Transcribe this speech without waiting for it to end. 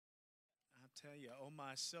tell you, oh,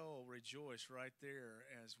 my soul, rejoice right there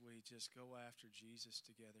as we just go after Jesus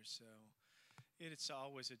together. So it's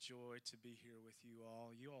always a joy to be here with you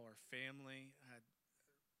all. You all are family. I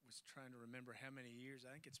was trying to remember how many years.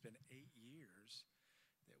 I think it's been 8 years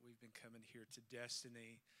that we've been coming here to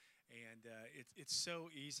Destiny. And it's so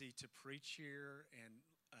easy to preach here and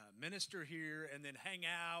minister here and then hang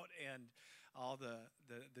out and all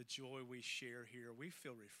the joy we share here. We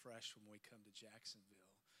feel refreshed when we come to Jacksonville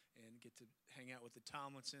and get to hang out with the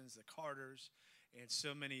Tomlinsons, the Carters, and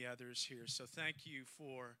so many others here. So thank you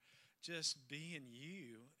for just being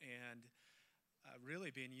you and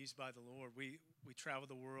really being used by the Lord. We travel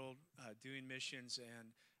the world doing missions, and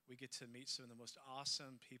we get to meet some of the most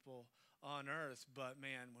awesome people on earth. But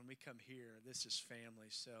man, when we come here, this is family.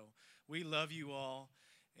 So we love you all,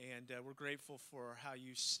 and we're grateful for how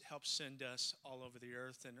you help send us all over the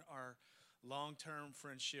earth and our long-term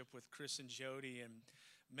friendship with Chris and Jody. And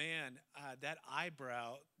man, that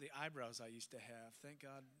the eyebrows I used to have, thank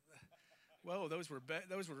God. Whoa, those were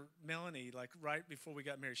Melanie, like right before we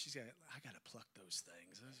got married. She's got, I got to pluck those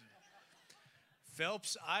things.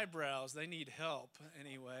 Phelps eyebrows, they need help.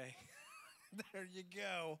 Anyway, there you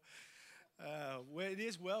go. Well, it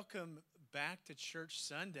is welcome back to Church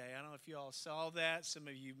Sunday. I don't know if you all saw that. Some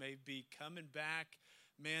of you may be coming back.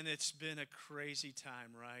 Man, it's been a crazy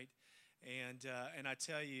time, right? And I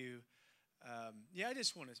tell you, I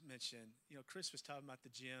just want to mention, Chris was talking about the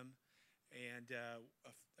gym, and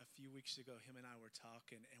a few weeks ago, him and I were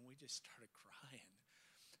talking, and we just started crying,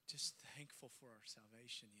 just thankful for our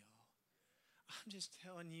salvation, y'all. I'm just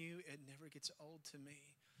telling you, it never gets old to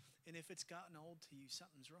me, and if it's gotten old to you,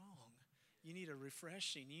 something's wrong. You need a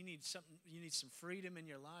refreshing. You need something. You need some freedom in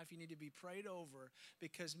your life. You need to be prayed over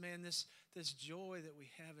because, man, this joy that we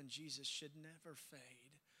have in Jesus should never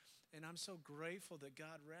fade. And I'm so grateful that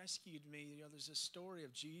God rescued me. There's a story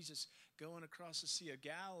of Jesus going across the Sea of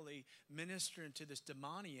Galilee, ministering to this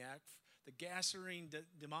demoniac, the Gadarene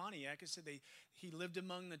demoniac. It said he lived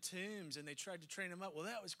among the tombs, and they tried to train him up. Well,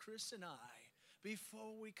 that was Chris and I.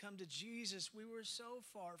 Before we come to Jesus, we were so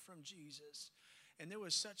far from Jesus. And there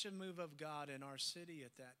was such a move of God in our city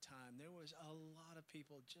at that time. There was a lot of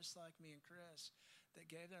people just like me and Chris that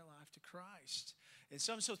gave their life to Christ. And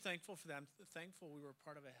so I'm so thankful for that. I'm thankful we were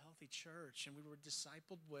part of a healthy church, and we were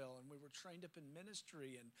discipled well, and we were trained up in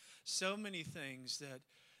ministry, and so many things that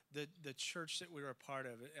the church that we were a part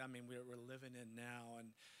of, we're living in now. And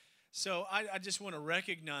so I just want to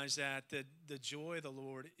recognize that the joy of the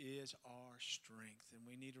Lord is our strength, and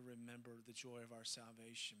we need to remember the joy of our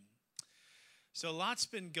salvation. So lots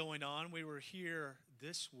been going on. We were here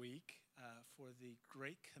this week for the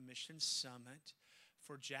Great Commission Summit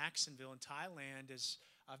for Jacksonville in Thailand. As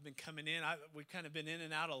I've been coming in, we've kind of been in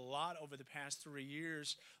and out a lot over the past 3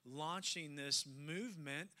 years, launching this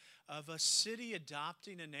movement of a city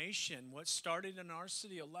adopting a nation. What started in our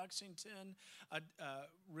city of Lexington,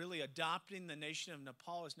 really adopting the nation of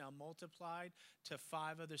Nepal, is now multiplied to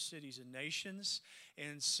 5 other cities and nations.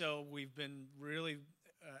 And so we've been really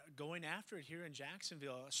going after it here in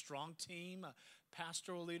Jacksonville. A strong team,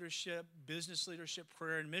 pastoral leadership, business leadership,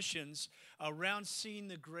 prayer, and missions around seeing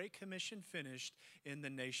the Great Commission finished in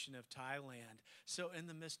the nation of Thailand. So in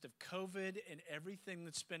the midst of COVID and everything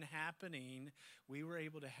that's been happening, we were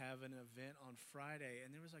able to have an event on Friday,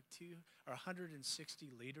 and there was like 160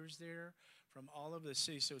 leaders there from all over the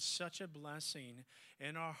city. So it's such a blessing,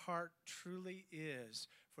 and our heart truly is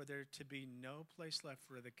for there to be no place left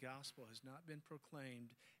where the gospel has not been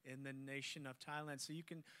proclaimed in the nation of Thailand. So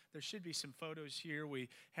there should be some photos here. We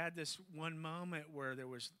had this one moment where there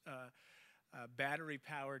was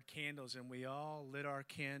battery-powered candles, and we all lit our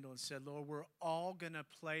candle and said, Lord, we're all going to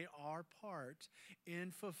play our part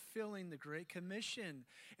in fulfilling the Great Commission.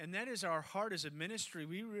 And that is our heart as a ministry.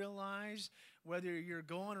 We realize whether you're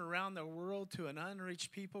going around the world to an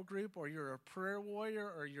unreached people group, or you're a prayer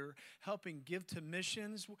warrior, or you're helping give to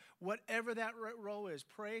missions, whatever that role is,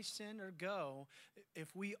 pray, send, or go,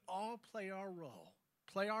 if we all play our role,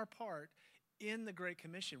 play our part in the Great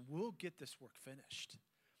Commission, we'll get this work finished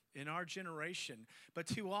in our generation. But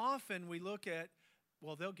too often we look at,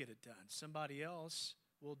 well, they'll get it done. Somebody else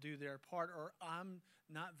will do their part, or I'm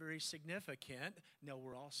not very significant. No,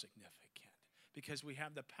 we're all significant because we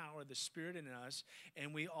have the power of the Spirit in us,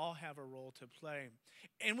 and we all have a role to play.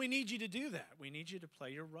 And we need you to do that. We need you to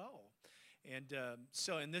play your role. And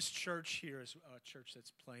so in this church here is a church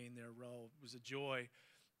that's playing their role. It was a joy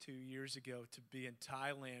 2 years ago to be in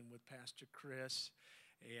Thailand with Pastor Chris,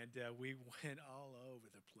 and we went all over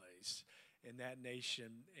the place in that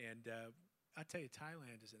nation. And I tell you,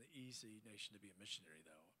 Thailand is an easy nation to be a missionary,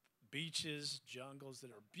 though. Beaches, jungles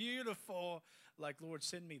that are beautiful. Like, Lord,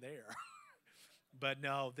 send me there. But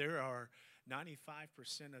no, there are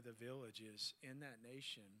 95% of the villages in that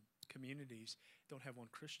nation, communities, don't have one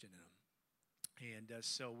Christian in them. And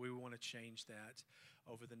so we want to change that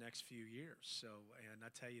over the next few years. So, and I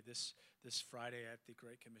tell you, this Friday at the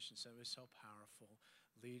Great Commission Center is so powerful.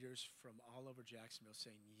 Leaders from all over Jacksonville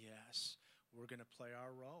saying, yes, we're going to play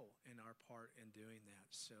our role and our part in doing that.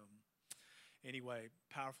 So anyway,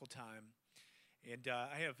 powerful time. And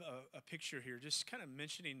I have a picture here just kind of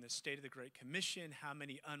mentioning the state of the Great Commission, how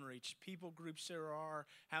many unreached people groups there are,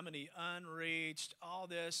 how many unreached, all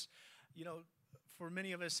this. You know, for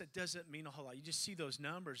many of us, it doesn't mean a whole lot. You just see those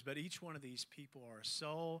numbers, but each one of these people are a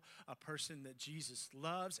soul, a person that Jesus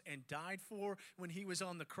loves and died for. When he was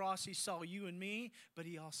on the cross, he saw you and me, but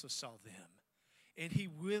he also saw them. And he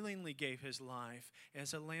willingly gave his life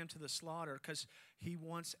as a lamb to the slaughter because he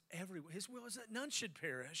wants everyone. His will is that none should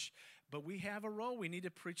perish. But we have a role. We need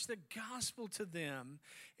to preach the gospel to them.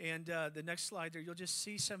 And the next slide there, you'll just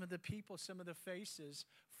see some of the people, some of the faces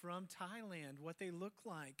from Thailand, what they look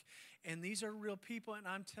like. And these are real people. And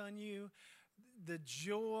I'm telling you, the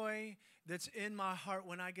joy that's in my heart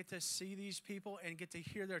when I get to see these people and get to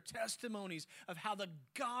hear their testimonies of how the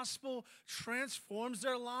gospel transforms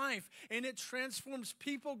their life. And it transforms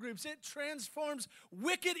people groups. It transforms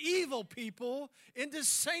wicked, evil people into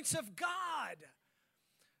saints of God.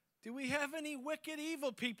 Do we have any wicked,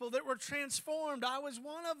 evil people that were transformed? I was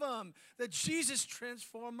one of them, that Jesus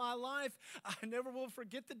transformed my life. I never will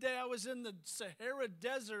forget the day I was in the Sahara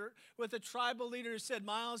Desert with a tribal leader who said,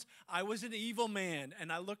 Miles, I was an evil man.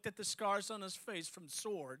 And I looked at the scars on his face from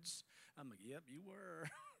swords. I'm like, yep, you were.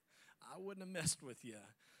 I wouldn't have messed with you.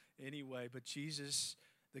 Anyway, but Jesus,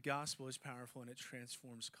 the gospel is powerful and it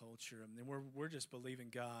transforms culture. And we're just believing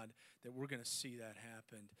God that we're going to see that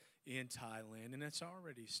happen in Thailand. And it's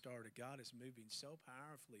already started. God is moving so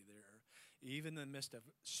powerfully there. Even in the midst of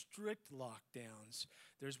strict lockdowns,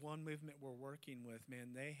 there's one movement we're working with. Man,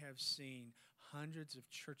 they have seen hundreds of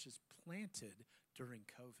churches planted during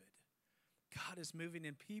COVID. God is moving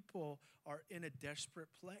and people are in a desperate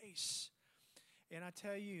place. And I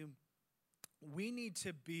tell you, we need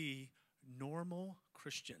to be normal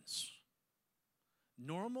Christians.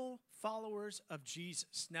 Normal followers of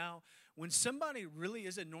Jesus. Now, when somebody really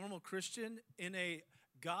is a normal Christian in a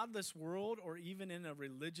godless world or even in a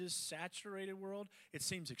religious saturated world, it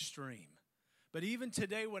seems extreme. But even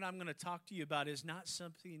today, what I'm going to talk to you about is not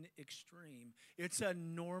something extreme. It's a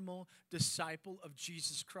normal disciple of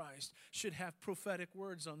Jesus Christ. Should have prophetic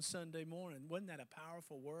words on Sunday morning. Wasn't that a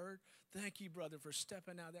powerful word? Thank you, brother, for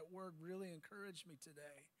stepping out. That word really encouraged me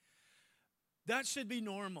today. That should be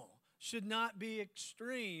normal. Should not be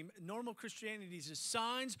extreme. Normal Christianity is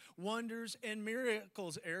signs, wonders, and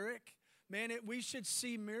miracles, Eric. Man, we should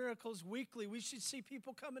see miracles weekly. We should see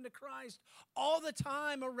people coming to Christ all the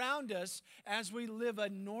time around us as we live a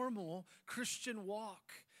normal Christian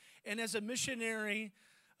walk. And as a missionary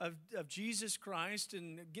of Jesus Christ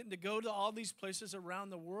and getting to go to all these places around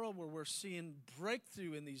the world where we're seeing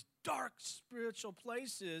breakthrough in these dark spiritual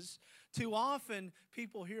places, too often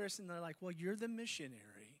people hear us and they're like, well, you're the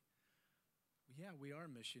missionary. Yeah, we are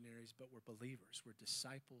missionaries, but we're believers. We're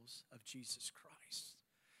disciples of Jesus Christ.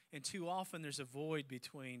 And too often there's a void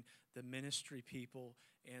between the ministry people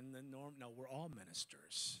and the norm. No, we're all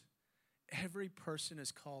ministers. Every person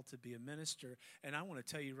is called to be a minister. And I want to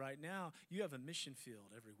tell you right now, you have a mission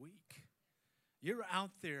field every week. You're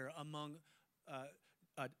out there among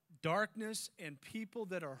darkness and people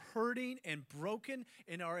that are hurting and broken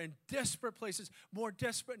and are in desperate places, more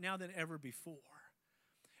desperate now than ever before.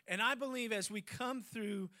 And I believe as we come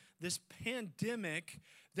through this pandemic,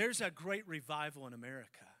 there's a great revival in America.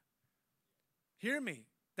 Hear me.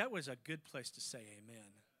 That was a good place to say amen.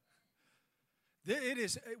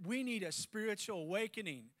 We need a spiritual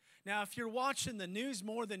awakening. Now, if you're watching the news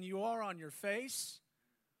more than you are on your face,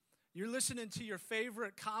 you're listening to your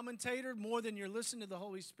favorite commentator more than you're listening to the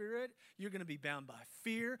Holy Spirit, you're going to be bound by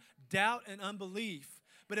fear, doubt, and unbelief.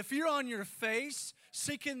 But if you're on your face,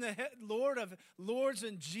 seeking the Lord of Lords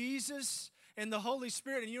and Jesus and the Holy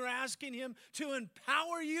Spirit, and you're asking Him to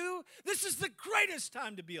empower you, this is the greatest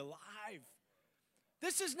time to be alive.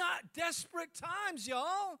 This is not desperate times,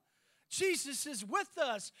 y'all. Jesus is with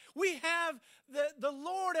us. We have the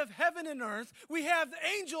Lord of heaven and earth. We have the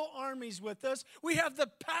angel armies with us. We have the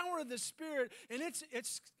power of the Spirit, and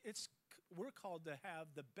we're called to have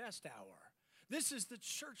the best hour. This is the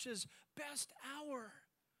church's best hour.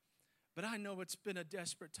 But I know it's been a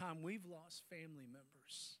desperate time. We've lost family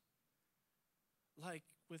members. Like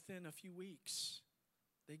within a few weeks,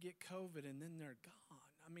 they get COVID and then they're gone.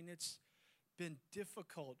 I mean, it's been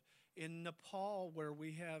difficult. In Nepal, where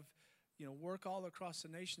we have, work all across the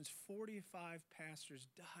nations. 45 pastors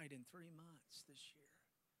died in 3 months this year.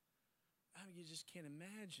 I mean, you just can't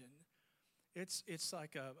imagine. It's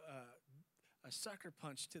like a sucker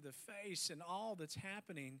punch to the face and all that's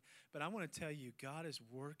happening. But I want to tell you, God is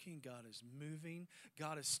working. God is moving.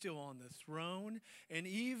 God is still on the throne. And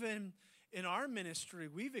even in our ministry,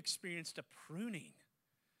 we've experienced a pruning.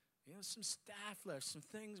 Some staff left, some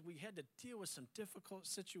things. We had to deal with some difficult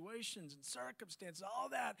situations and circumstances, all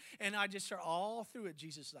that. And I just start all through it.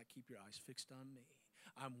 Jesus is like, keep your eyes fixed on me.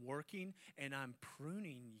 I'm working and I'm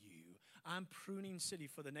pruning you. I'm pruning City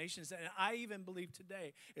for the Nations. And I even believe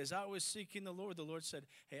today, as I was seeking the Lord said,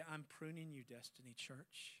 hey, I'm pruning you, Destiny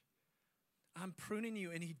Church. I'm pruning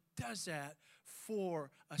you. And he does that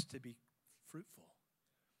for us to be fruitful.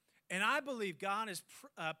 And I believe God is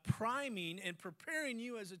priming and preparing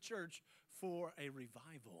you as a church for a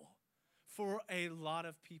revival, for a lot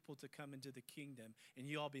of people to come into the kingdom, and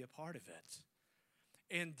you all be a part of it.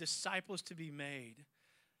 And disciples to be made,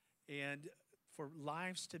 and for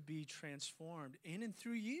lives to be transformed in and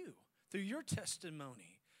through you, through your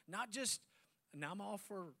testimony. Not just, now I'm all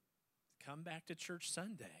for come back to church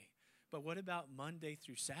Sunday, but what about Monday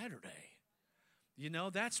through Saturday?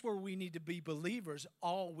 That's where we need to be believers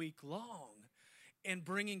all week long and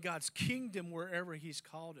bringing God's kingdom wherever he's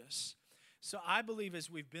called us. So I believe as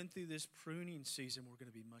we've been through this pruning season, we're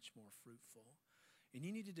going to be much more fruitful. And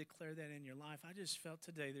you need to declare that in your life. I just felt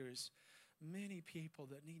today there's many people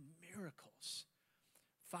that need miracles,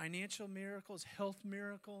 financial miracles, health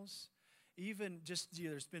miracles, even just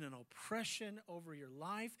there's been an oppression over your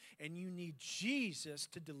life and you need Jesus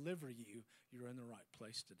to deliver you. You're in the right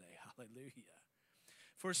place today. Hallelujah.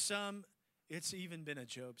 For some, it's even been a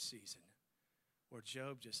Job season where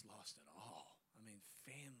Job just lost it all. I mean,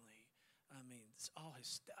 family. All his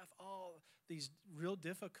stuff, all these real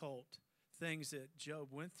difficult things that Job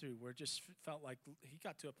went through where it just felt like he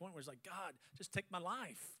got to a point where it's like, God, just take my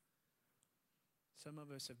life. Some of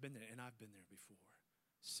us have been there, and I've been there before.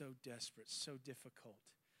 So desperate, so difficult.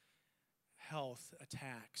 Health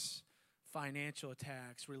attacks, financial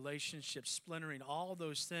attacks, relationships, splintering, all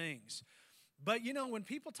those things. But, when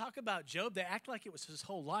people talk about Job, they act like it was his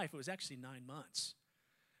whole life. It was actually 9 months.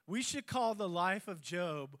 We should call the life of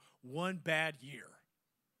Job one bad year.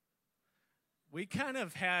 We kind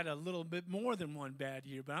of had a little bit more than one bad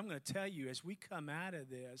year, but I'm going to tell you, as we come out of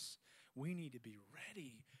this, we need to be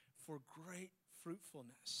ready for great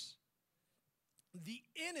fruitfulness. The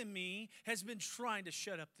enemy has been trying to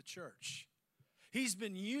shut up the church. He's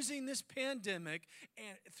been using this pandemic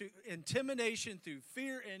and through intimidation, through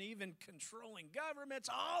fear, and even controlling governments,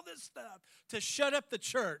 all this stuff to shut up the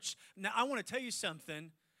church. Now, I want to tell you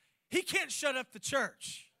something. He can't shut up the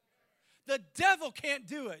church. The devil can't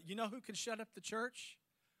do it. You know who can shut up the church?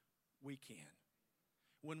 We can.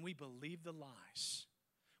 When we believe the lies,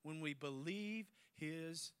 when we believe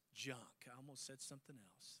his junk. I almost said something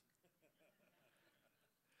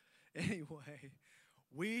else. Anyway,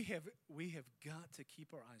 we have got to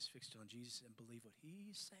keep our eyes fixed on Jesus and believe what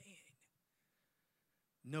he's saying.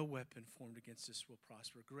 No weapon formed against us will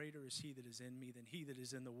prosper. Greater is he that is in me than he that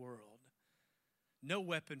is in the world. No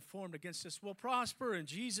weapon formed against us will prosper in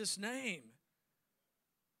Jesus' name.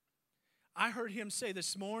 I heard him say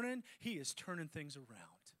this morning, he is turning things around.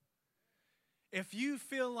 If you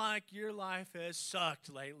feel like your life has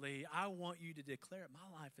sucked lately, I want you to declare it.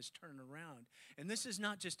 My life is turning around. And this is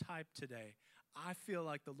not just hype today. I feel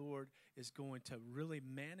like the Lord is going to really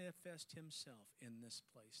manifest himself in this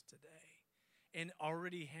place today. And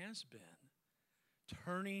already has been.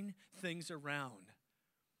 Turning things around.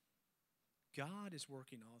 God is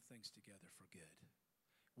working all things together for good.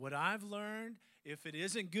 What I've learned, if it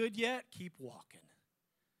isn't good yet, keep walking.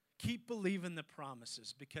 Keep believing the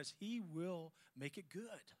promises because he will make it good.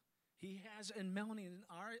 He has in Melanie and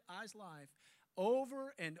our eyes life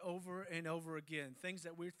over and over and over again. Things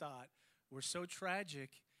that we thought were so tragic.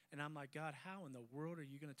 And I'm like, God, how in the world are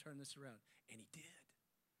you going to turn this around? And he did.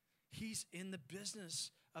 He's in the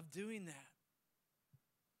business of doing that.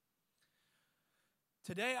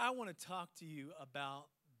 Today, I want to talk to you about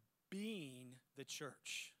being the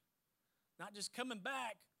church. Not just coming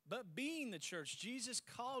back, but being the church. Jesus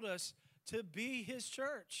called us to be his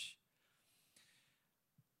church.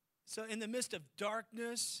 So in the midst of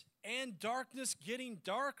darkness and darkness getting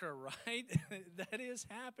darker, right? That is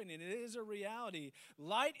happening. It is a reality.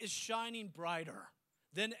 Light is shining brighter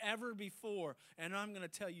than ever before. And I'm going to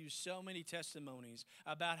tell you so many testimonies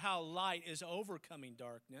about how light is overcoming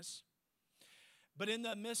darkness. But in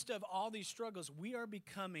the midst of all these struggles, we are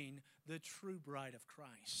becoming the true bride of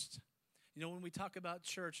Christ. You know, when we talk about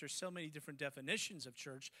church, there's so many different definitions of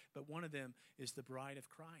church, but one of them is the bride of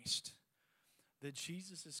Christ. that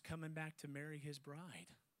Jesus is coming back to marry his bride.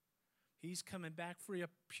 He's coming back for a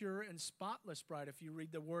pure and spotless bride if you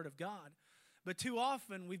read the Word of God. But too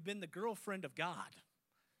often we've been the girlfriend of God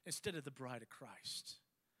instead of the bride of Christ.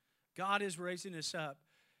 God is raising us up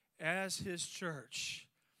as his church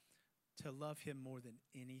to love him more than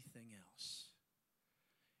anything else.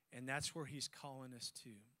 And that's where he's calling us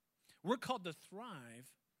to. We're called to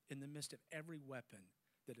thrive in the midst of every weapon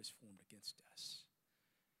that is formed against us.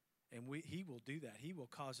 And he will do that. He will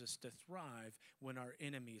cause us to thrive when our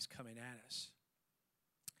enemy is coming at us.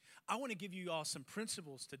 I want to give you all some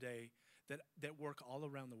principles today that work all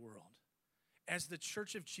around the world. As the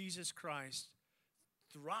Church of Jesus Christ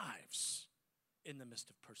thrives in the midst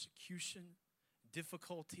of persecution,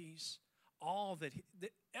 difficulties, all that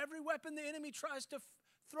every weapon the enemy tries to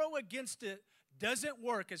throw against it doesn't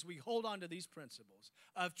work as we hold on to these principles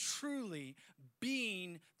of truly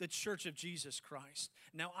being the Church of Jesus Christ.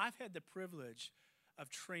 Now, I've had the privilege of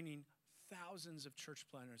training thousands of church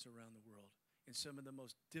planners around the world in some of the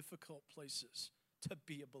most difficult places to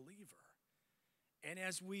be a believer. And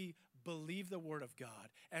as we believe the Word of God,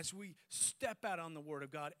 as we step out on the Word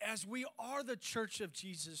of God, as we are the Church of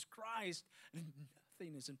Jesus Christ,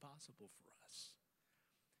 nothing is impossible for us.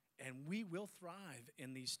 And we will thrive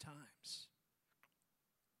in these times.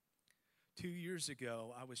 2 years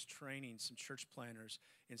ago, I was training some church planners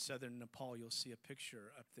in southern Nepal. You'll see a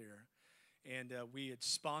picture up there. And we had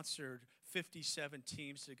sponsored 57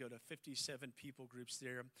 teams to go to 57 people groups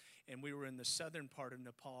there. And we were in the southern part of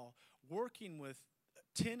Nepal working with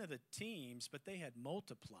 10 of the teams, but they had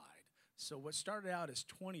multiplied. So what started out as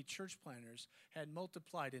 20 church planners had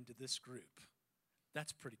multiplied into this group.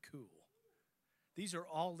 That's pretty cool. These are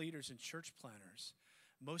all leaders and church planners.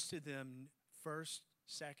 Most of them first,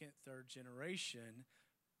 second, third generation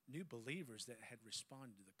new believers that had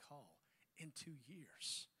responded to the call in 2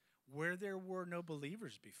 years, where there were no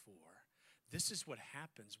believers before. This is what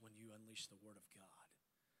happens when you unleash the Word of God.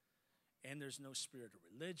 And there's no spirit of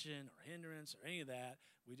religion or hindrance or any of that.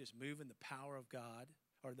 We just move in the power of God,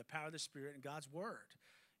 or the power of the Spirit and God's Word.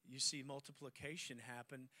 You see multiplication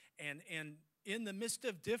happen. And in the midst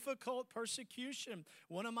of difficult persecution,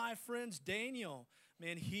 one of my friends, Daniel,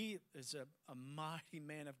 man, he is a mighty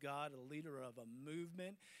man of God, a leader of a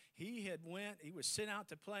movement. He was sent out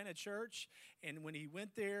to plant a church, and when he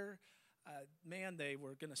went there, they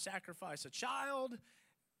were going to sacrifice a child.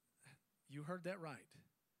 You heard that right.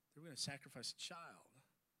 They were going to sacrifice a child.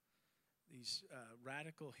 These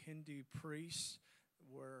radical Hindu priests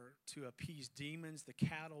were to appease demons. The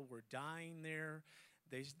cattle were dying there.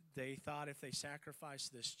 They thought if they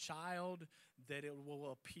sacrificed this child that it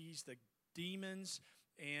will appease the demons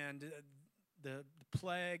and the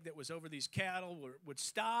plague that was over these cattle would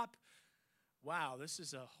stop. Wow, this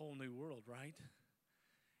is a whole new world, right?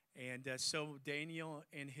 And so Daniel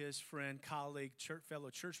and his friend, colleague, fellow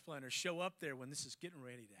church planner show up there when this is getting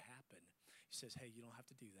ready to happen. He says, hey, you don't have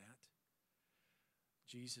to do that.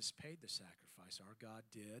 Jesus paid the sacrifice. Our God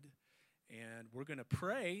did. And we're going to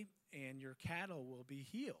pray, and your cattle will be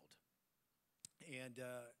healed. And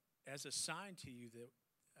as a sign to you that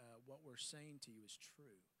what we're saying to you is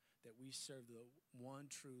true, that we serve the one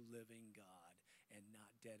true living God and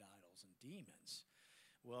not dead idols and demons.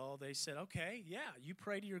 Well, they said, okay, yeah, you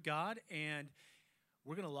pray to your God, and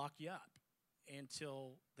we're going to lock you up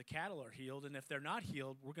until the cattle are healed. And if they're not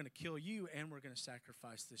healed, we're going to kill you, and we're going to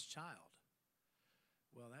sacrifice this child.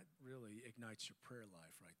 Well, that really ignites your prayer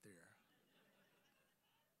life right there.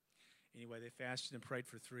 Anyway, they fasted and prayed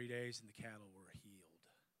for 3 days, and the cattle were healed.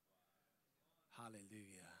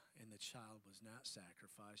 Hallelujah. And the child was not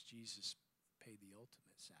sacrificed. Jesus paid the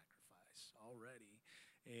ultimate sacrifice already.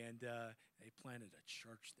 And they planted a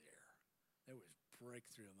church there. There was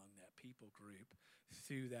breakthrough among that people group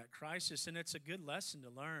through that crisis. And it's a good lesson to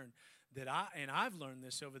learn that I've learned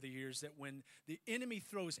this over the years, that when the enemy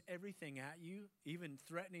throws everything at you, even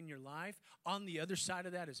threatening your life, on the other side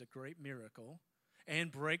of that is a great miracle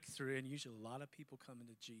and breakthrough, and usually a lot of people coming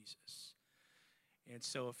to Jesus. And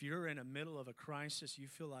so if you're in the middle of a crisis, you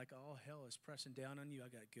feel like all hell is pressing down on you, I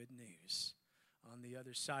got good news. On the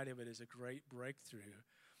other side of it is a great breakthrough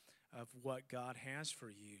of what God has for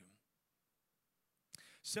you.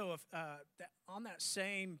 So on that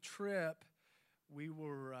same trip,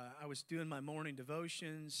 I was doing my morning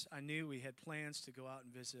devotions. I knew we had plans to go out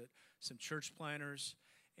and visit some church planners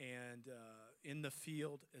and in the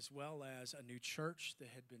field, as well as a new church that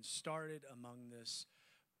had been started among this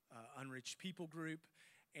unreached people group.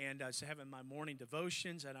 And I was having my morning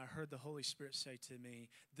devotions, and I heard the Holy Spirit say to me,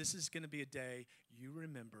 this is going to be a day you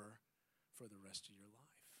remember for the rest of your life.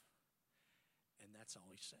 And that's all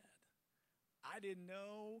he said. I didn't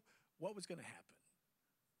know what was going to happen.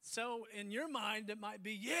 So in your mind, it might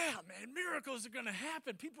be, yeah, man, miracles are going to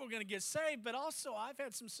happen. People are going to get saved. But also, I've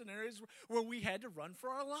had some scenarios where we had to run for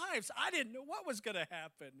our lives. I didn't know what was going to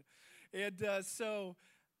happen. And so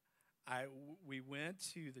we went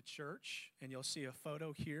to the church, and you'll see a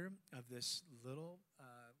photo here of this little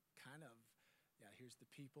here's the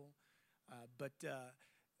people. But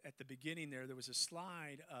at the beginning there was a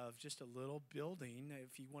slide of just a little building,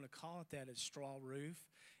 if you want to call it that, a straw roof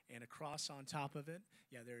and a cross on top of it.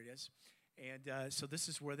 Yeah, there it is. And so this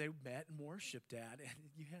is where they met and worshiped at. And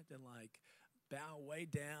you had to, bow way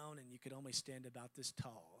down, and you could only stand about this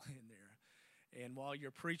tall in there. And while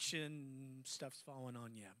you're preaching, stuff's falling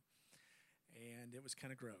on you. And it was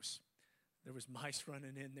kind of gross. There was mice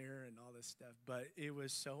running in there and all this stuff. But it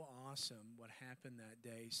was so awesome what happened that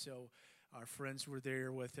day. So our friends were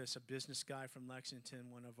there with us, a business guy from Lexington,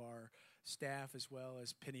 one of our staff, as well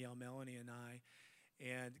as Peniel, Melanie, and I.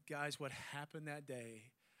 And guys, what happened that day,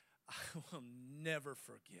 I will never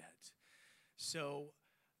forget. So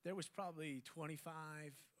there was probably 25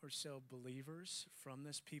 or so believers from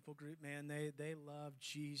this people group. Man, they loved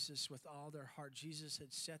Jesus with all their heart. Jesus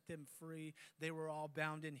had set them free. They were all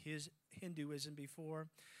bound in his Hinduism before,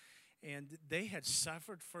 and they had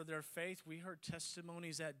suffered for their faith. We heard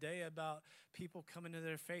testimonies that day about people coming to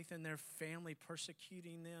their faith and their family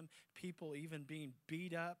persecuting them, people even being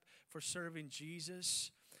beat up for serving Jesus.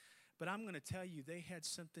 But I'm going to tell you, they had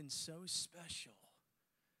something so special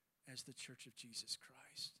as the Church of Jesus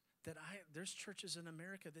Christ. There's churches in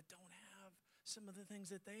America that don't have some of the things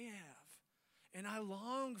that they have. And I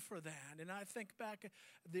long for that. And I think back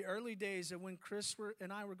the early days of when Chris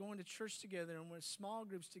and I were going to church together, and we're small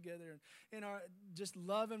groups together, and our just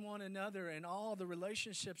loving one another, and all the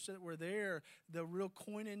relationships that were there, the real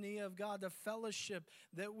koinonia of God, the fellowship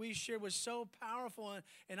that we share was so powerful.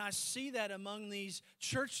 And I see that among these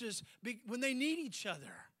churches when they need each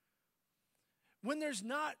other. When there's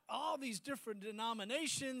not all these different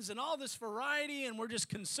denominations and all this variety, and we're just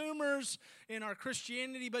consumers in our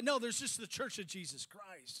Christianity, but no, there's just the Church of Jesus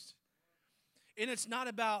Christ. And it's not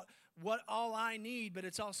about what all I need, but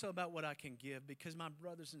it's also about what I can give, because my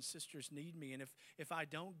brothers and sisters need me. And if I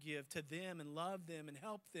don't give to them and love them and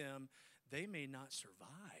help them, they may not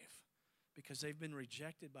survive because they've been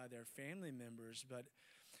rejected by their family members. But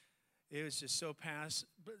it was just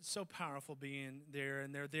so powerful being there.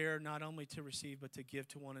 And they're there not only to receive, but to give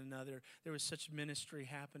to one another. There was such ministry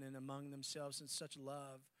happening among themselves and such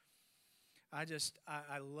love.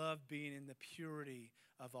 I love being in the purity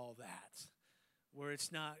of all that, where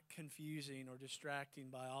it's not confusing or distracting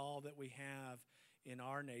by all that we have in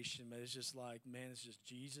our nation, but it's just like, man, it's just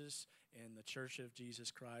Jesus and the Church of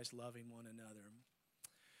Jesus Christ loving one another.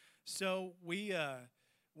 So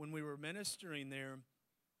when we were ministering there,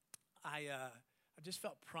 I just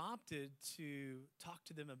felt prompted to talk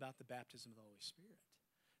to them about the baptism of the Holy Spirit.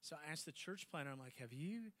 So I asked the church planner, I'm like, have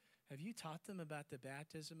you taught them about the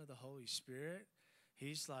baptism of the Holy Spirit?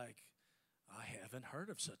 He's like, I haven't heard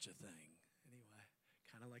of such a thing. Anyway,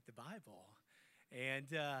 kind of like the Bible. And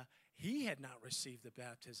he had not received the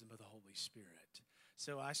baptism of the Holy Spirit.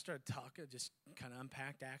 So I started talking, just kind of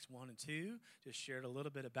unpacked Acts 1 and 2, just shared a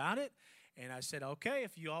little bit about it. And I said, okay,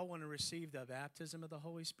 if you all want to receive the baptism of the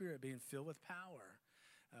Holy Spirit, being filled with power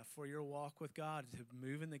for your walk with God, to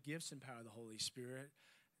move in the gifts and power of the Holy Spirit,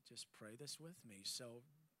 just pray this with me. So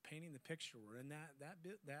painting the picture, we're in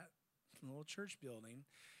that little church building,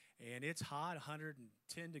 and it's hot,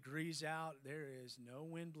 110 degrees out. There is no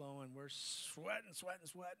wind blowing. We're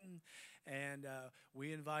sweating. And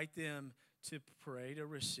we invite them to pray to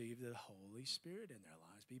receive the Holy Spirit in their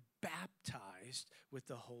lives, be baptized with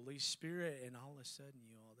the Holy Spirit. And all of a sudden,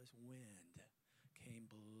 this wind came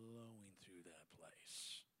blowing through that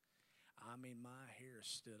place. I mean, my hair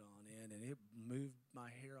stood on end, and it moved my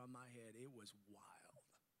hair on my head. It was wild.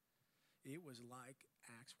 It was like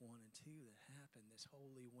Acts 1 and 2 that happened. This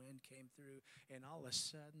holy wind came through, and all of a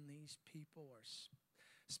sudden, these people are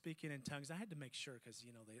speaking in tongues. I had to make sure, because,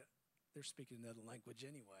 they're speaking another language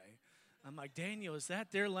anyway. I'm like, Daniel, is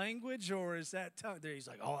that their language or is that tongue? He's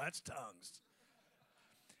like, oh, that's tongues.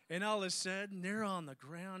 And all of a sudden, they're on the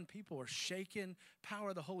ground. People are shaking. Power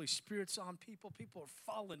of the Holy Spirit's on people. People are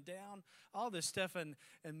falling down. All this stuff. And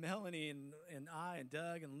Melanie and I and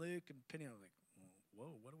Doug and Luke and Penny were like,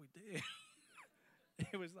 whoa, what do we do?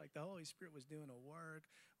 It was like the Holy Spirit was doing a work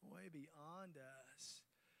way beyond us.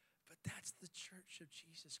 But that's the Church of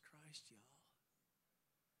Jesus Christ, y'all.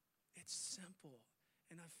 It's simple.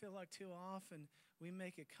 And I feel like too often we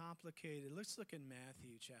make it complicated. Let's look in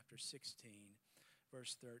Matthew chapter 16,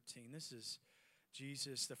 verse 13. This is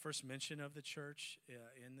Jesus, the first mention of the church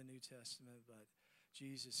in the New Testament. But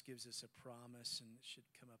Jesus gives us a promise, and it should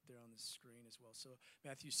come up there on the screen as well. So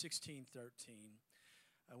Matthew 16:13.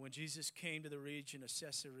 When Jesus came to the region of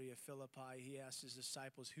Caesarea Philippi, he asked his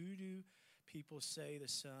disciples, "Who do people say the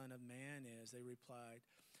Son of Man is?" They replied,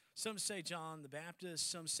 "Some say John the Baptist,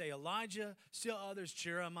 some say Elijah, still others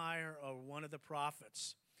Jeremiah or one of the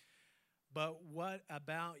prophets." "But what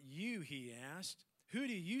about you?" he asked. "Who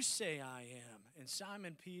do you say I am?" And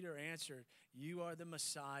Simon Peter answered, "You are the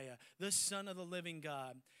Messiah, the Son of the living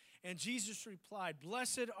God." And Jesus replied,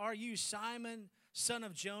 "Blessed are you, Simon, son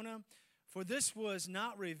of Jonah, for this was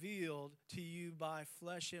not revealed to you by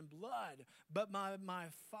flesh and blood, but by my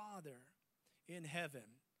Father in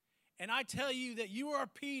heaven. And I tell you that you are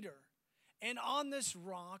Peter, and on this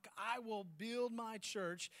rock I will build my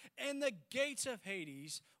church, and the gates of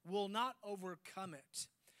Hades will not overcome it.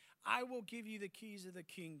 I will give you the keys of the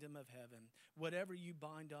kingdom of heaven. Whatever you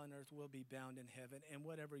bind on earth will be bound in heaven, and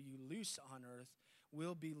whatever you loose on earth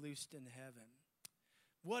will be loosed in heaven."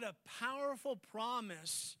 What a powerful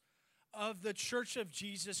promise of the church of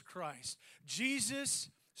Jesus Christ.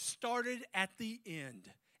 Jesus started at the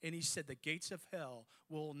end, and he said the gates of hell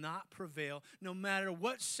will not prevail no matter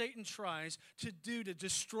what Satan tries to do to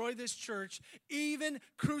destroy this church, even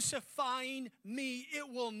crucifying me. It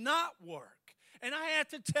will not work. And I have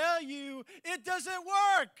to tell you, it doesn't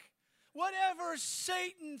work. Whatever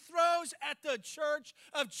Satan throws at the church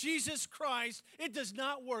of Jesus Christ, it does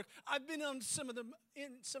not work. I've been in some of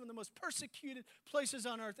the most persecuted places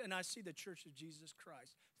on earth, and I see the church of Jesus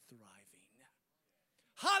Christ thriving.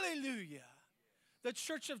 Hallelujah. The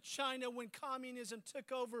church of China, when communism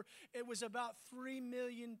took over, it was about 3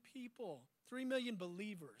 million people, 3 million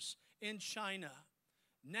believers in China.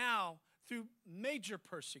 Now, through major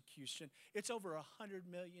persecution, it's over 100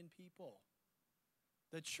 million people.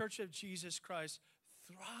 The church of Jesus Christ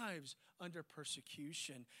thrives under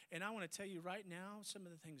persecution. And I want to tell you right now, some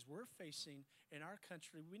of the things we're facing in our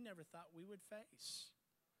country we never thought we would face.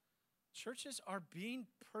 Churches are being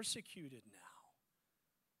persecuted now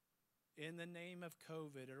in the name of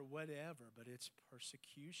COVID or whatever, but it's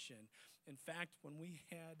persecution. In fact, when we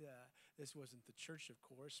had, this wasn't the church, of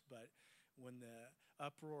course, but when the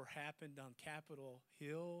uproar happened on Capitol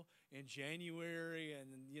Hill in January,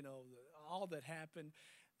 and all that happened,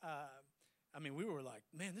 we were like,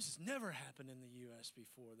 man, this has never happened in the U.S.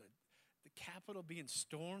 before. The Capitol being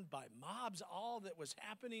stormed by mobs, all that was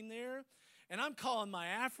happening there. And I'm calling my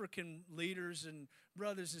African leaders and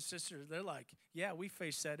brothers and sisters. They're like, yeah, we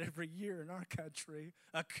face that every year in our country,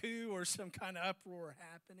 a coup or some kind of uproar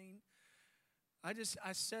happening.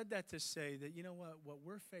 I said that to say that, you know what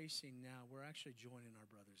we're facing now, we're actually joining our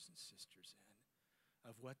brothers and sisters in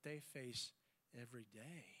of what they face every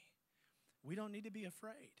day. We don't need to be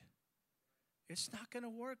afraid. It's not going to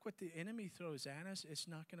work what the enemy throws at us. It's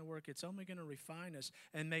not going to work. It's only going to refine us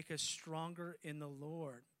and make us stronger in the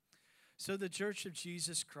Lord. So the church of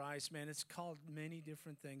Jesus Christ, man, it's called many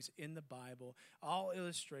different things in the Bible, all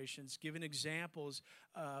illustrations, giving examples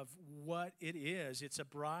of what it is. It's a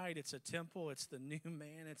bride, it's a temple, it's the new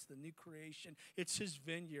man, it's the new creation, it's his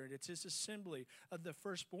vineyard, it's his assembly of the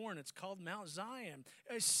firstborn. It's called Mount Zion,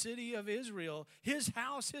 a city of Israel, his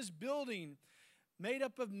house, his building, made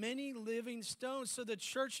up of many living stones. So the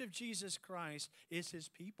church of Jesus Christ is his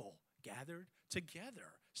people gathered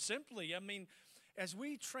together. Simply, as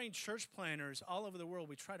we train church planners all over the world,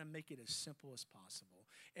 we try to make it as simple as possible.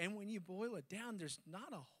 And when you boil it down, there's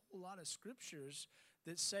not a whole lot of scriptures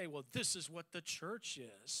that say, well, this is what the church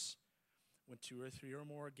is. When 2 or 3 or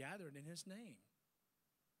more are gathered in his name,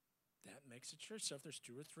 that makes a church. So if there's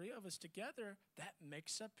 2 or 3 of us together, that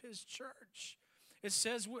makes up his church. It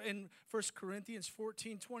says in 1 Corinthians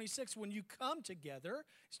 14:26, when you come together,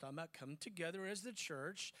 he's talking about come together as the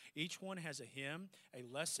church. Each one has a hymn, a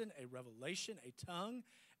lesson, a revelation, a tongue,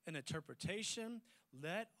 an interpretation.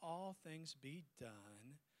 Let all things be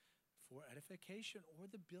done for edification or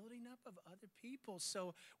the building up of other people.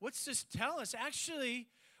 So what's this tell us? Actually,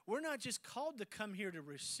 we're not just called to come here to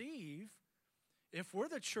receive. If we're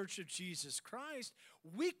the church of Jesus Christ,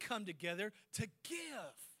 we come together to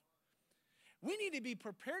give. We need to be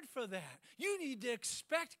prepared for that. You need to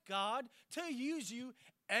expect God to use you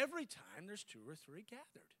every time there's 2 or 3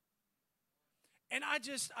 gathered. And I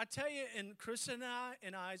tell you, in Chris and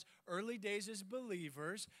I's early days as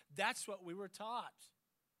believers, that's what we were taught.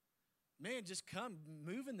 Man, just come,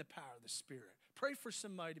 move in the power of the Spirit. Pray for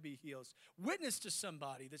somebody to be healed. Witness to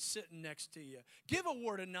somebody that's sitting next to you. Give a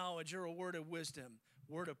word of knowledge or a word of wisdom,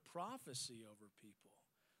 word of prophecy over people.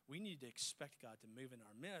 We need to expect God to move in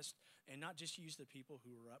our midst and not just use the people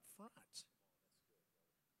who are up front.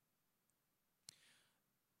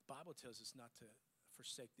 The Bible tells us not to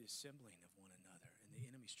forsake the assembling of one another. And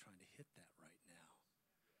enemy's trying to hit that right now.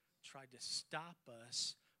 Tried to stop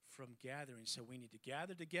us from gathering. So we need to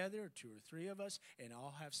gather together, 2 or 3 of us, and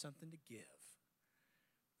all have something to give.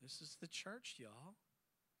 This is the church, y'all.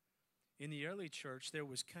 In the early church, there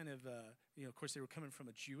was kind of, of course, they were coming from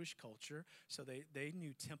a Jewish culture, so they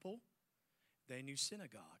knew temple, they knew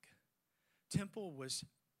synagogue. Temple was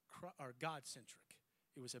God-centric.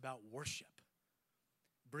 It was about worship,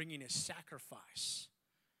 bringing a sacrifice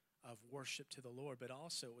of worship to the Lord, but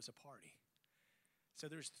also it was a party. So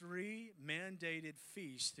there's 3 mandated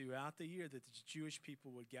feasts throughout the year that the Jewish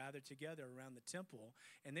people would gather together around the temple,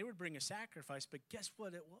 and they would bring a sacrifice, but guess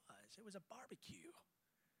what it was? It was a barbecue.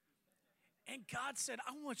 And God said,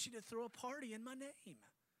 I want you to throw a party in my name.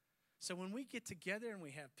 So when we get together and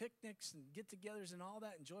we have picnics and get-togethers and all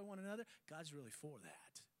that, enjoy one another, God's really for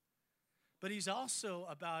that. But he's also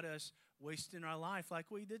about us wasting our life like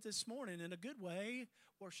we did this morning in a good way,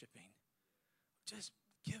 worshiping. Just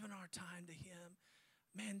giving our time to him.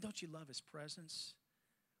 Man, don't you love his presence?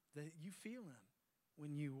 That you feel him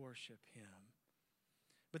when you worship him.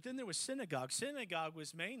 But then there was synagogue. Synagogue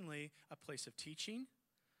was mainly a place of teaching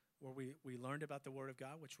where we learned about the Word of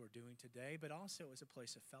God, which we're doing today, but also it was a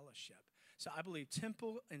place of fellowship. So I believe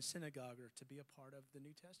temple and synagogue are to be a part of the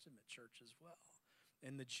New Testament church as well.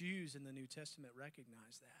 And the Jews in the New Testament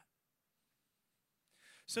recognize that.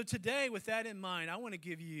 So today, with that in mind, I want to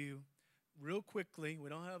give you, real quickly, we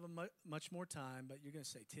don't have much more time, but you're going to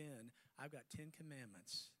say 10. I've got 10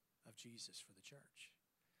 commandments of Jesus for the church.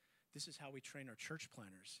 This is how we train our church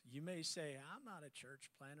planners. You may say, I'm not a church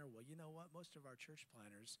planner. Well, you know what? Most of our church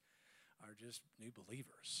planners are just new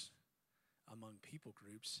believers among people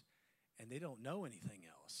groups, and they don't know anything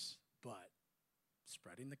else but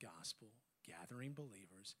spreading the gospel, gathering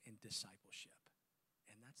believers, and discipleship.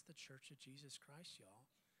 And that's the church of Jesus Christ, y'all.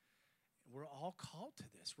 We're all called to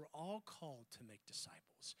this. We're all called to make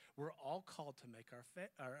disciples. We're all called to make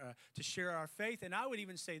to share our faith. And I would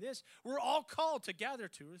even say this: we're all called to gather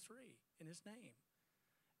 2 or 3 in his name,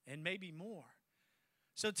 and maybe more.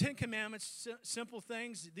 So 10 commandments, simple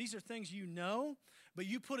things. These are things you know, but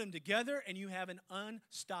you put them together and you have an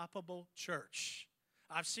unstoppable church.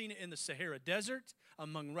 I've seen it in the Sahara Desert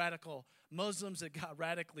among radical Muslims that got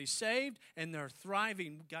radically saved, and they're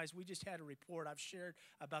thriving. Guys, we just had a report. I've shared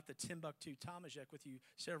about the Timbuktu Tamajek with you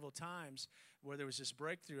several times, where there was this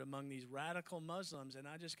breakthrough among these radical Muslims, and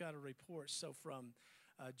I just got a report. So from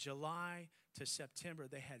July to September,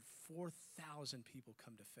 they had 4,000 people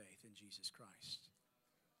come to faith in Jesus Christ.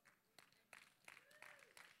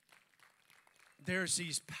 There's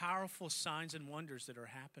these powerful signs and wonders that are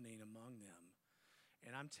happening among them.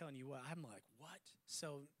 And I'm telling you what, I'm like, what?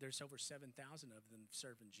 So there's over 7,000 of them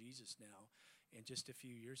serving Jesus now. And just a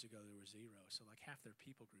few years ago, there were 0. So like half their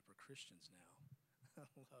people group are Christians now. I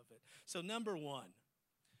love it. So number 1,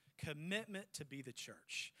 commitment to be the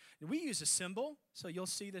church. And we use a symbol. So you'll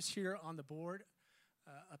see this here on the board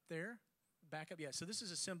up there. Back up. Yeah, so this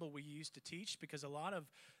is a symbol we use to teach because a lot of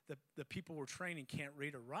the people we're training can't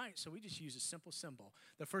read or write, so we just use a simple symbol.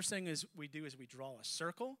 The first thing we draw a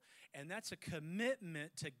circle, and that's a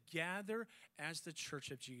commitment to gather as the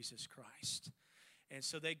church of Jesus Christ. And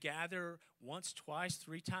so they gather once, twice,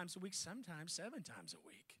 3 times a week, sometimes 7 times a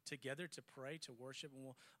week, together to pray, to worship, and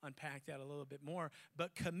we'll unpack that a little bit more.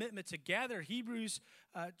 But commitment to gather, Hebrews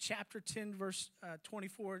chapter 10, verse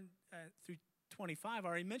 24 through 25, I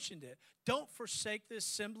already mentioned it. Don't forsake the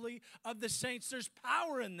assembly of the saints. There's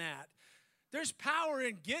power in that. There's power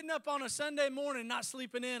in getting up on a Sunday morning, not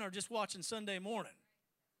sleeping in or just watching Sunday morning.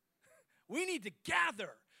 We need to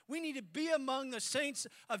gather. We need to be among the saints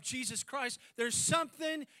of Jesus Christ. There's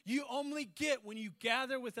something you only get when you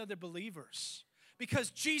gather with other believers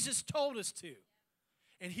because Jesus told us to.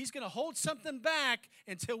 And he's going to hold something back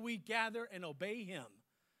until we gather and obey him.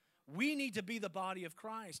 We need to be the body of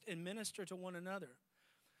Christ and minister to one another.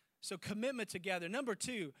 So commitment together. Number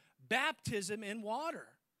 2, baptism in water.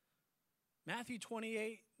 Matthew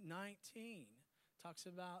 28:19 talks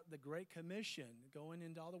about the Great Commission, going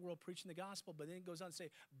into all the world preaching the gospel, but then it goes on to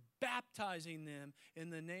say, baptizing them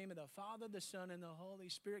in the name of the Father, the Son, and the Holy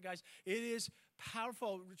Spirit. Guys, it is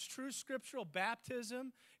powerful. True scriptural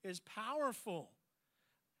baptism is powerful.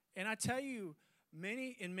 And I tell you,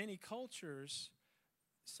 in many cultures,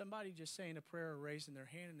 somebody just saying a prayer or raising their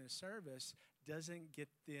hand in a service doesn't get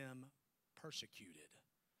them persecuted.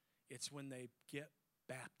 It's when they get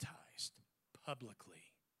baptized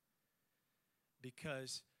publicly.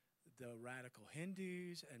 Because the radical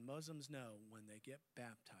Hindus and Muslims know when they get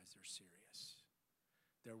baptized, they're serious.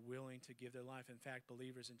 They're willing to give their life. In fact,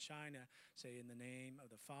 believers in China say, in the name of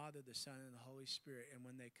the Father, the Son, and the Holy Spirit. And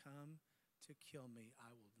when they come to kill me,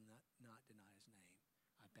 I will not deny his name.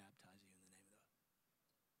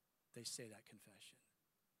 they say that confession.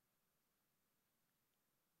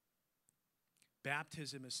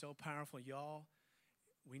 Baptism is so powerful. Y'all,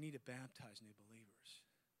 we need to baptize new believers.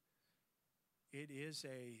 It is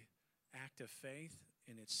a act of faith,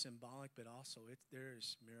 and it's symbolic, but also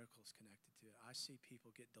there's miracles connected to it. I see people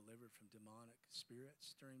get delivered from demonic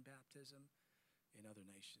spirits during baptism in other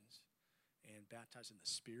nations, and baptized in the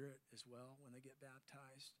Spirit as well when they get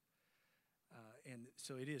baptized. And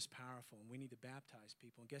so it is powerful, and we need to baptize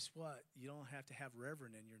people. And guess what? You don't have to have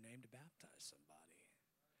Reverend in your name to baptize somebody.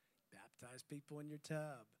 Baptize people in your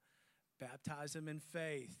tub. Baptize them in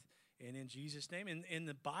faith and in Jesus' name. In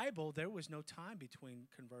the Bible, there was no time between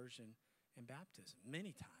conversion and baptism.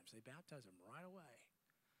 Many times they baptized them right away.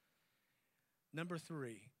 Number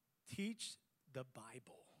 3, teach the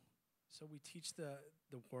Bible. So we teach the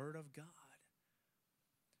Word of God.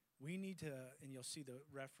 We need to, and you'll see the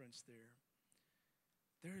reference there.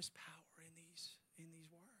 There is power in these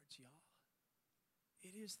words, y'all.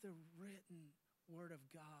 It is the written Word of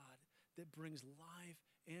God that brings life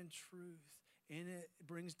and truth, and it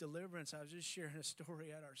brings deliverance. I was just sharing a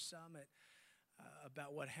story at our summit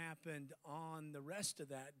about what happened on the rest of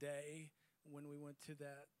that day when we went to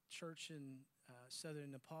that church in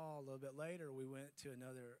southern Nepal. A little bit later, we went to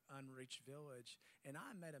another unreached village, and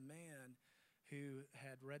I met a man who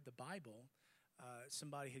had read the Bible.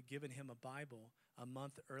 Somebody had given him a Bible a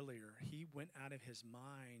month earlier. He went out of his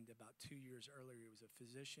mind about 2 years earlier. He was a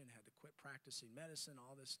physician, had to quit practicing medicine,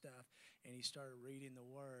 all this stuff, and he started reading the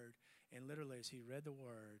Word. And literally, as he read the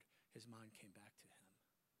Word, his mind came back to him.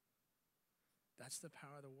 That's the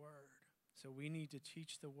power of the Word. So we need to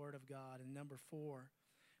teach the Word of God. And number 4,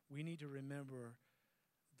 we need to remember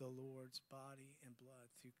the Lord's body and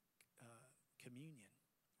blood through communion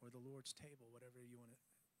or the Lord's table, whatever you want to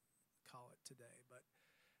call it today. But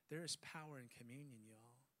there is power in communion,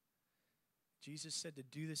 y'all. Jesus said to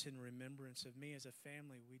do this in remembrance of me. As a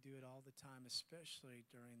family, we do it all the time, especially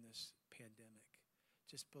during this pandemic.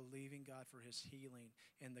 Just believing God for his healing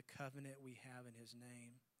and the covenant we have in his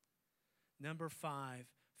name. Number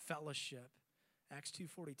 5, fellowship. Acts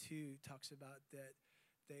 2:42 talks about that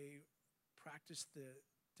they practiced the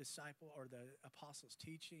disciple or the apostles'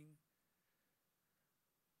 teaching,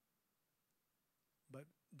 but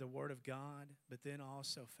the Word of God, but then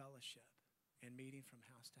also fellowship and meeting from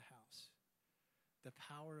house to house. The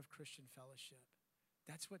power of Christian fellowship.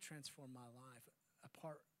 That's what transformed my life.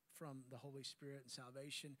 Apart from the Holy Spirit and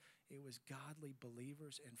salvation, it was godly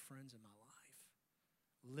believers and friends in my life.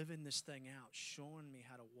 Living this thing out, showing me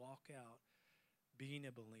how to walk out being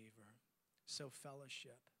a believer. So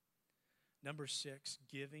fellowship. Number 6,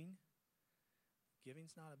 giving.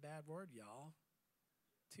 Giving's not a bad word, y'all.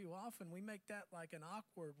 Too often we make that like an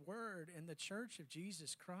awkward word in the church of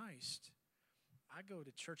Jesus Christ. I go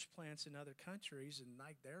to church plants in other countries and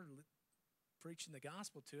like they're preaching the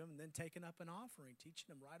gospel to them and then taking up an offering, teaching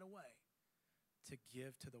them right away to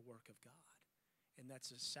give to the work of God. And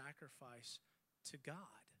that's a sacrifice to God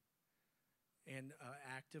and an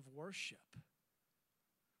act of worship.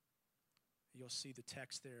 You'll see the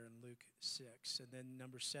text there in Luke 6. And then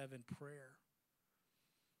number 7, prayer.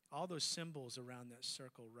 All those symbols around that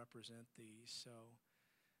circle represent these. So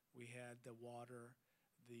we had the water,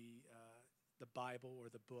 the Bible or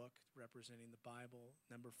the book representing the Bible.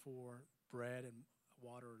 Number 4, bread and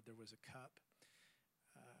water. There was a cup.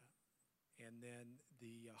 And then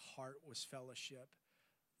the heart was fellowship,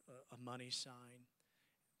 a money sign.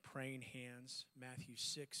 Praying hands. Matthew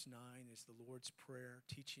 6:9 is the Lord's Prayer,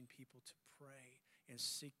 teaching people to pray and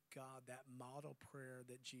seek God, that model prayer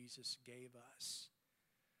that Jesus gave us.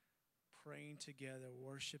 Praying together,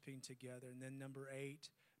 worshiping together. And then number 8,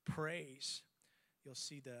 praise. You'll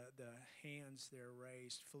see the hands there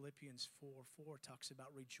raised. Philippians 4:4 talks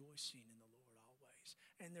about rejoicing in the Lord always.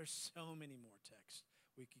 And there's so many more texts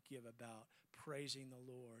we could give about praising the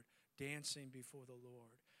Lord, dancing before the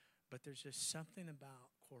Lord. But there's just something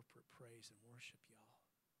about corporate praise and worship, y'all,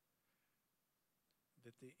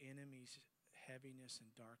 that the enemy's heaviness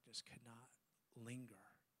and darkness could not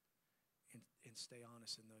linger and stay on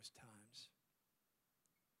us in those times.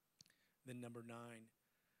 Then number 9,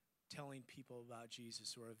 telling people about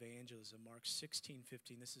Jesus or evangelism. Mark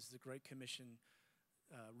 16:15. This is the Great Commission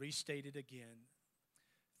restated again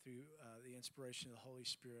through the inspiration of the Holy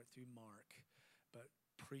Spirit through Mark. But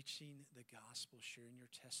preaching the gospel, sharing your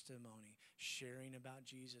testimony, sharing about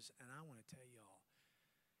Jesus. And I want to tell y'all,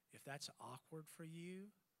 if that's awkward for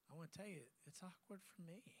you, I want to tell you, it's awkward for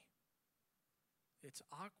me. It's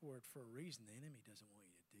awkward for a reason. The enemy doesn't want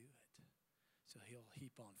you to do it. So he'll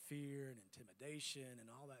heap on fear and intimidation and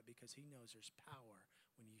all that because he knows there's power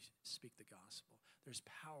when you speak the gospel. There's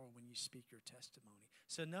power when you speak your testimony.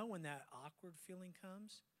 So know when that awkward feeling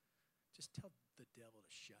comes, just tell the devil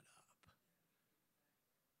to shut up.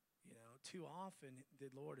 You know, too often the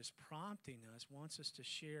Lord is prompting us, wants us to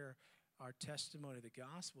share our testimony of the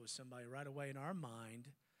gospel with somebody right away. In our mind,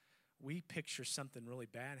 we picture something really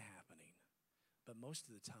bad happening. But most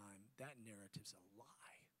of the time, that narrative's a lie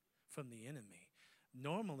from the enemy.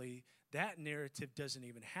 Normally, that narrative doesn't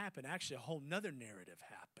even happen. Actually, a whole nother narrative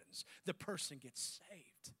happens. The person gets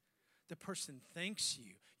saved. The person thanks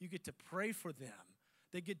you. You get to pray for them.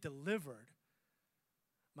 They get delivered.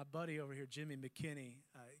 My buddy over here, Jimmy McKinney,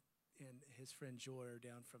 and his friend Joy are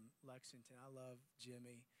down from Lexington. I love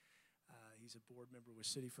Jimmy. He's a board member with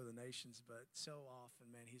City for the Nations, but so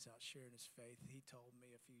often, man, he's out sharing his faith. He told me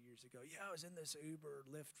a few years ago, I was in this Uber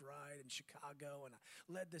Lyft ride in Chicago, and I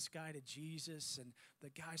led this guy to Jesus, and the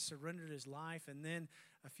guy surrendered his life, and then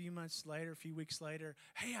a few weeks later,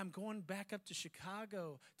 hey, I'm going back up to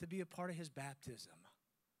Chicago to be a part of his baptism.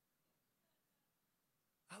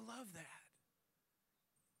 I love that.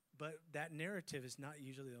 But that narrative is not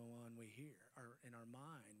usually the one we hear, or in our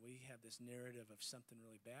mind. We have this narrative of something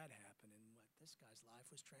really bad happened, and what this guy's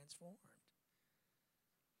life was transformed.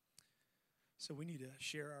 So we need to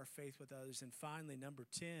share our faith with others. And finally, number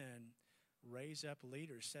 10, raise up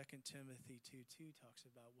leaders. 2 Timothy 2:2 talks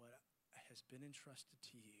about what has been entrusted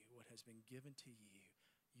to you, what has been given to you,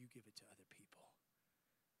 you give it to other people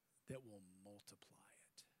that will multiply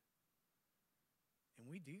it. And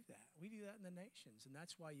we do that. We do that in the nations. And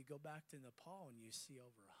that's why you go back to Nepal and you see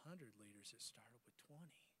over 100 leaders that started with 20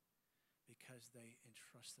 because they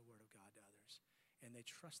entrust the word of God to others. And they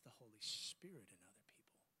trust the Holy Spirit in other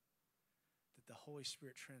people. That the Holy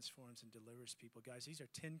Spirit transforms and delivers people. Guys, these are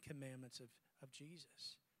 10 commandments of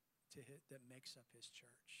Jesus that makes up his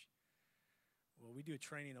church. Well, we do a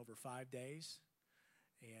training over 5 days,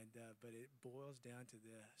 but it boils down to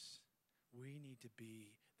this. We need to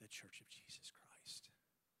be the church of Jesus Christ.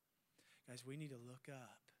 Guys, we need to look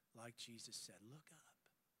up, like Jesus said, look up,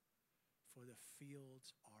 for the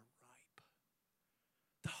fields are ripe.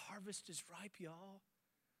 The harvest is ripe, y'all.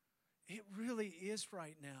 It really is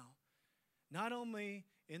right now. Not only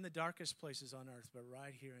in the darkest places on earth, but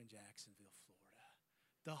right here in Jacksonville, Florida.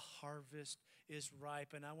 The harvest is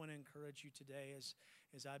ripe, and I want to encourage you today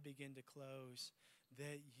as I begin to close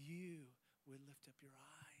that you would lift up your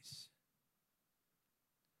eyes.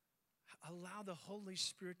 Allow the Holy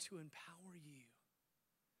Spirit to empower you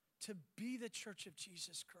to be the church of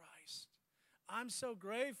Jesus Christ. I'm so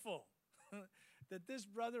grateful that this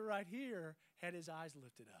brother right here had his eyes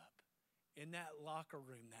lifted up in that locker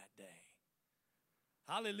room that day.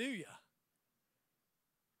 Hallelujah.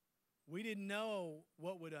 We didn't know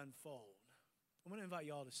what would unfold. I'm going to invite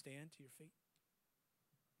you all to stand to your feet.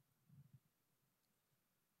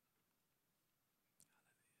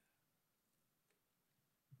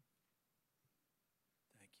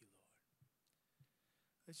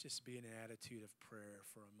 Let's just be in an attitude of prayer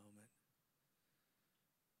for a moment.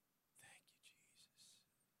 Thank you, Jesus.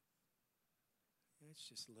 Let's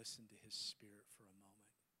just listen to his Spirit for a moment.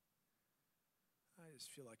 I just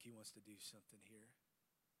feel like he wants to do something here.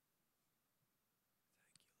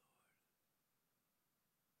 Thank you, Lord.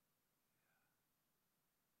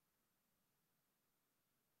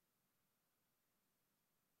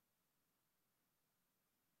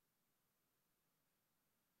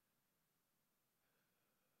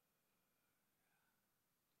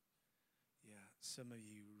 Some of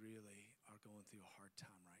you really are going through a hard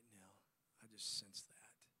time right now. I just sense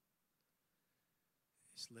that.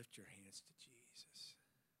 Just lift your hands to Jesus.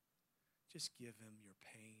 Just give him your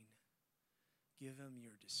pain. Give him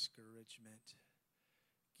your discouragement.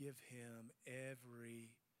 Give him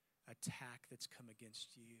every attack that's come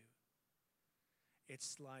against you.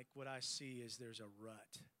 It's like what I see is there's a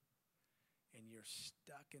rut, and you're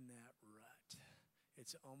stuck in that rut.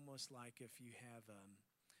 It's almost like if you have a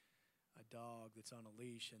dog that's on a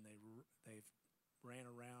leash and they've ran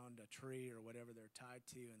around a tree or whatever they're tied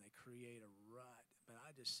to and they create a rut. But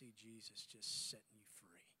I just see Jesus just setting you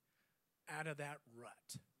free out of that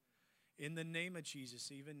rut. In the name of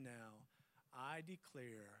Jesus, even now, I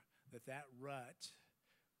declare that rut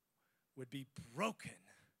would be broken.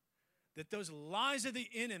 That those lies of the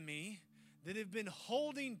enemy that have been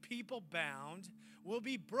holding people bound will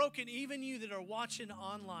be broken. Even you that are watching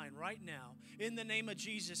online right now, in the name of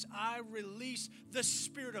Jesus, I release the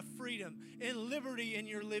spirit of freedom and liberty in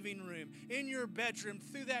your living room, in your bedroom,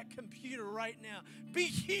 through that computer right now. Be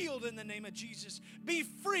healed in the name of Jesus. Be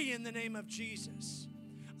free in the name of Jesus.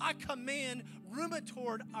 I command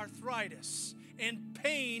rheumatoid arthritis and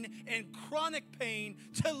pain and chronic pain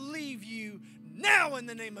to leave you now in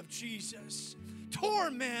the name of Jesus.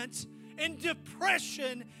 Torment and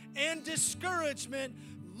depression and discouragement,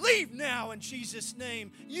 leave now in Jesus'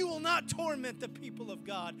 name. You will not torment the people of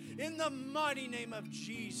God. In the mighty name of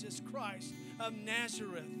Jesus Christ of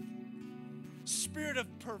Nazareth. Spirit of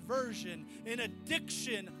perversion and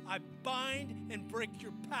addiction, I bind and break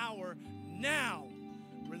your power now.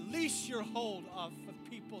 Release your hold off of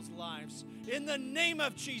people's lives in the name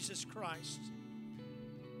of Jesus Christ.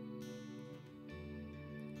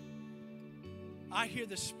 I hear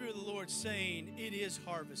the Spirit of the Lord saying, it is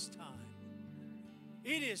harvest time.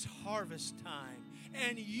 It is harvest time,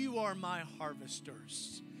 and you are my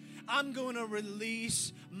harvesters. I'm going to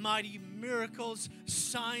release mighty miracles,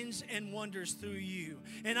 signs, and wonders through you.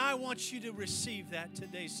 And I want you to receive that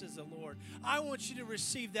today, says the Lord. I want you to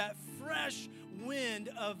receive that fresh wind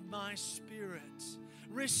of my Spirit.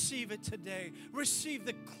 Receive it today. Receive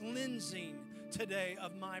the cleansing today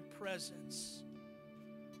of my presence.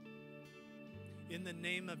 In the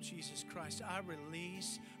name of Jesus Christ, I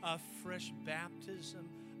release a fresh baptism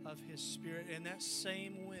of His Spirit. And that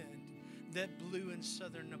same wind that blew in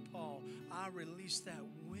southern Nepal, I release that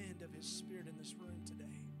wind of His Spirit in this room today.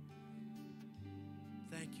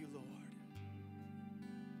 Thank you, Lord.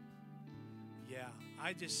 Yeah,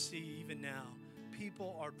 I just see even now,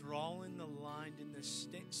 people are drawing the line in the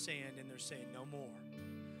sand and they're saying, no more.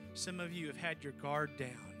 Some of you have had your guard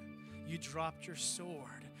down. You dropped your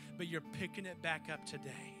sword, but you're picking it back up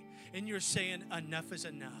today. And you're saying, enough is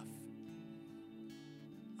enough.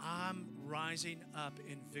 I'm rising up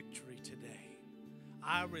in victory today.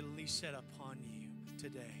 I release it upon you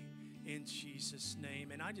today in Jesus'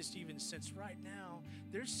 name. And I just even sense right now,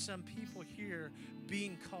 there's some people here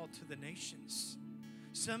being called to the nations.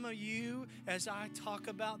 Some of you, as I talk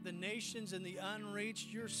about the nations and the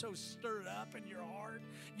unreached, you're so stirred up in your heart.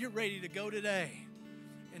 You're ready to go today.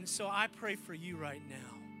 And so I pray for you right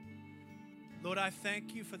now. Lord, I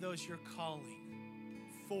thank you for those you're calling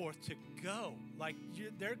forth to go. Like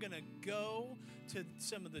they're going to go to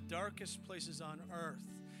some of the darkest places on earth.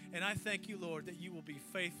 And I thank you, Lord, that you will be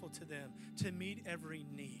faithful to them to meet every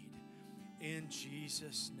need. In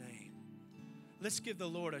Jesus' name. Let's give the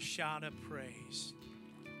Lord a shout of praise.